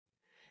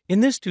In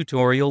this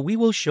tutorial, we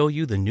will show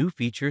you the new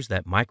features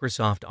that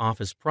Microsoft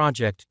Office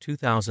Project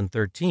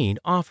 2013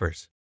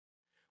 offers.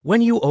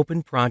 When you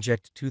open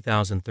Project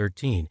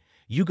 2013,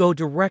 you go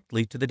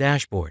directly to the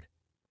dashboard.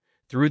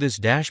 Through this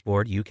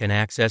dashboard, you can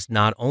access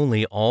not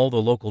only all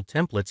the local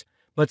templates,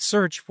 but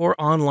search for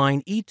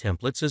online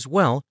e-templates as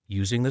well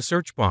using the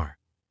search bar.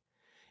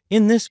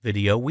 In this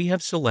video, we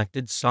have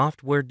selected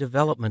Software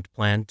Development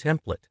Plan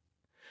Template.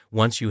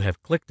 Once you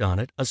have clicked on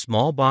it, a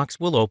small box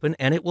will open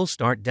and it will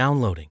start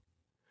downloading.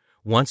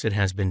 Once it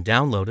has been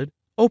downloaded,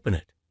 open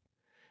it.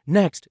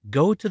 Next,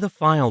 go to the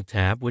File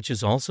tab, which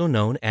is also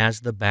known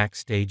as the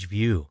Backstage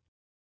view.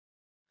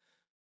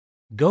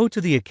 Go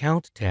to the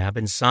Account tab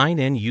and sign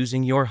in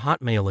using your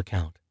Hotmail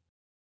account.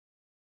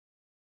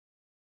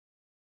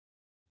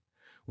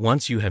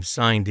 Once you have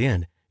signed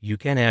in, you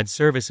can add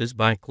services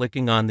by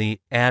clicking on the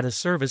Add a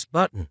Service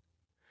button.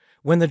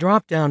 When the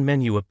drop-down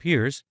menu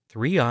appears,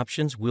 three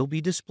options will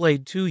be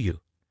displayed to you: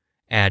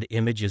 add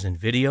images and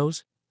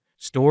videos,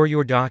 store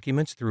your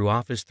documents through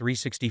Office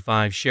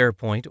 365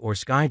 SharePoint or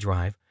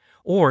SkyDrive,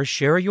 or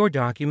share your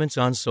documents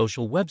on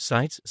social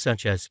websites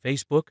such as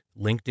Facebook,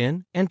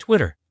 LinkedIn, and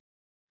Twitter.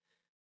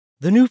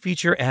 The new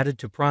feature added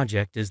to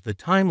Project is the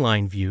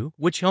Timeline view,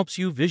 which helps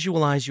you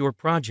visualize your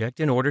project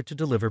in order to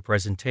deliver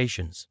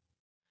presentations.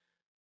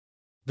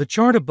 The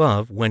chart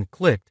above, when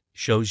clicked,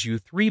 shows you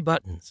three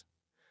buttons.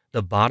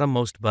 The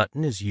bottommost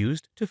button is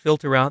used to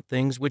filter out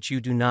things which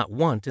you do not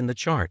want in the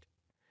chart.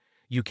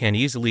 You can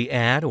easily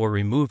add or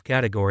remove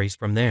categories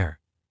from there.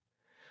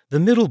 The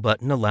middle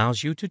button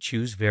allows you to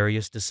choose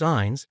various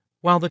designs,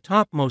 while the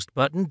topmost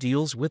button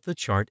deals with the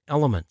chart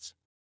elements.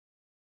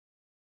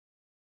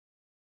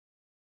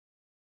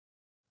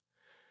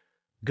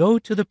 Go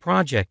to the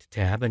Project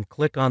tab and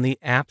click on the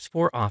Apps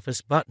for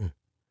Office button.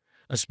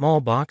 A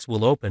small box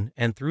will open,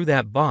 and through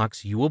that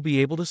box you will be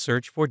able to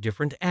search for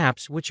different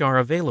apps which are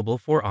available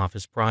for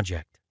Office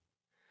Project.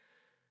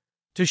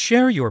 To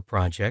share your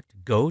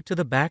project, go to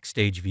the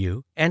Backstage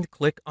view and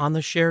click on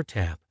the Share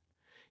tab.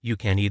 You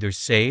can either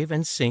save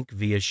and sync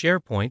via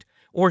SharePoint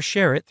or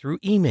share it through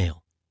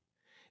email.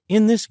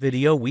 In this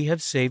video, we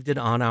have saved it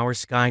on our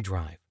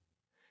SkyDrive.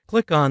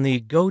 Click on the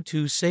Go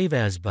to Save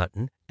As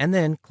button and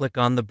then click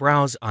on the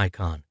Browse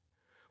icon.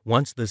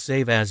 Once the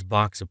Save As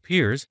box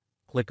appears,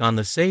 click on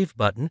the Save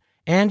button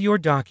and your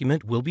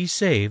document will be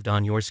saved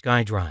on your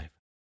SkyDrive.